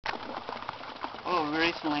Well, we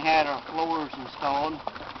recently had our floors installed.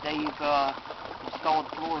 Dave installed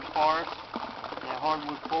floors for us. The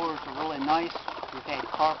hardwood floors are really nice. We've had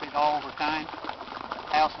carpet all the time.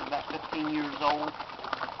 The house is about 15 years old.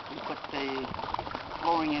 We put the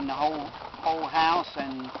flooring in the whole house,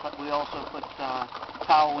 but we also put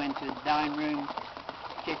tile into the dining room,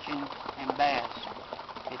 kitchen, and baths.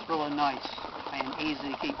 It's really nice and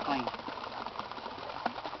easy to keep clean.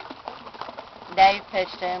 Dave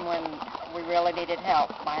pitched in when we really needed help.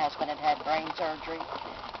 My husband had brain surgery,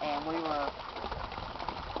 and we were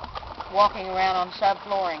walking around on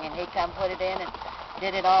subflooring, and he come put it in and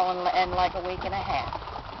did it all in like a week and a half.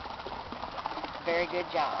 Very good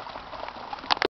job.